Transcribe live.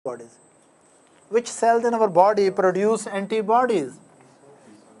antibodies. Which cells in our body produce antibodies?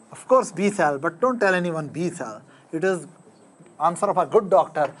 Of course B cell, but don't tell anyone B cell. It is answer of a good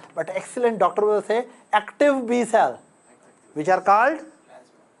doctor, but excellent doctor will say active B cell, which are called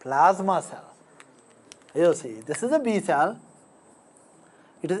plasma cell. You see, this is a B cell.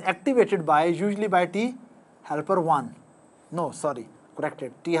 It is activated by, usually by T helper 1. No, sorry,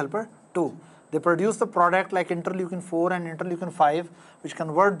 corrected, T helper 2. They produce the product like interleukin 4 and interleukin 5, which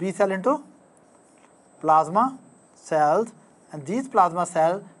convert B cell into plasma cells, and these plasma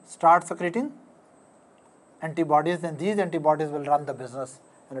cells start secreting antibodies, and these antibodies will run the business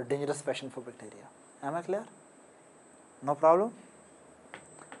in a dangerous fashion for bacteria. Am I clear? No problem?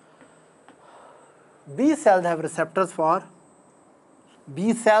 B cells have receptors for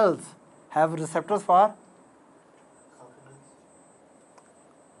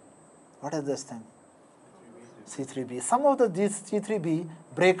what is this thing? C3b. Some of these C3b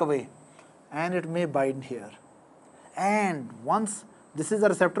break away and it may bind here. And once this is a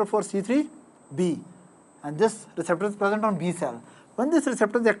receptor for C3b, and this receptor is present on B cell. When this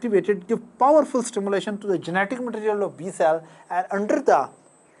receptor is activated, give powerful stimulation to the genetic material of B cell, and under the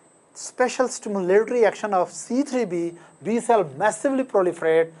special stimulatory action of C3b, B cell massively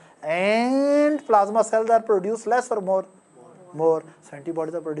proliferate and plasma cells are produced less or more? More. So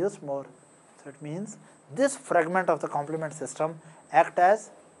antibodies are produced more. So it means this fragment of the complement system act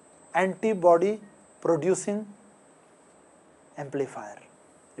as antibody producing amplifier.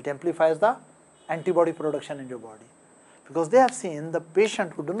 It amplifies the antibody production in your body, because they have seen the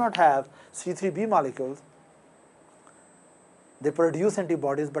patient who do not have C3b molecules, they produce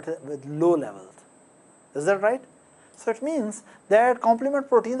antibodies but with low levels. Is that right? So it means that complement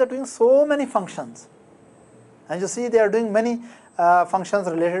proteins are doing so many functions, and you see they are doing many functions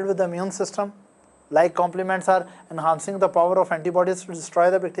related with the immune system, like complements are enhancing the power of antibodies to destroy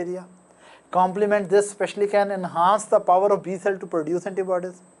the bacteria. Complement this especially can enhance the power of B cell to produce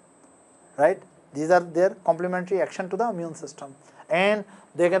antibodies, right? These are their complementary action to the immune system, and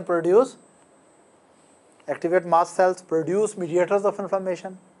they can produce, activate mast cells, produce mediators of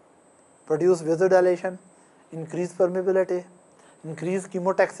inflammation, produce vasodilation, increase permeability, increase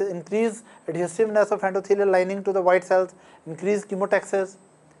chemotaxis, increase adhesiveness of endothelial lining to the white cells, increase chemotaxis,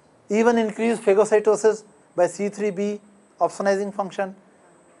 even increase phagocytosis by C3b opsonizing function.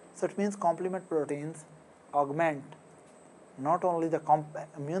 So it means complement proteins augment not only the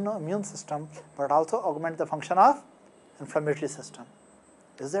immune system, but also augment the function of inflammatory system.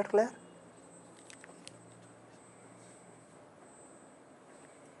 Is that clear?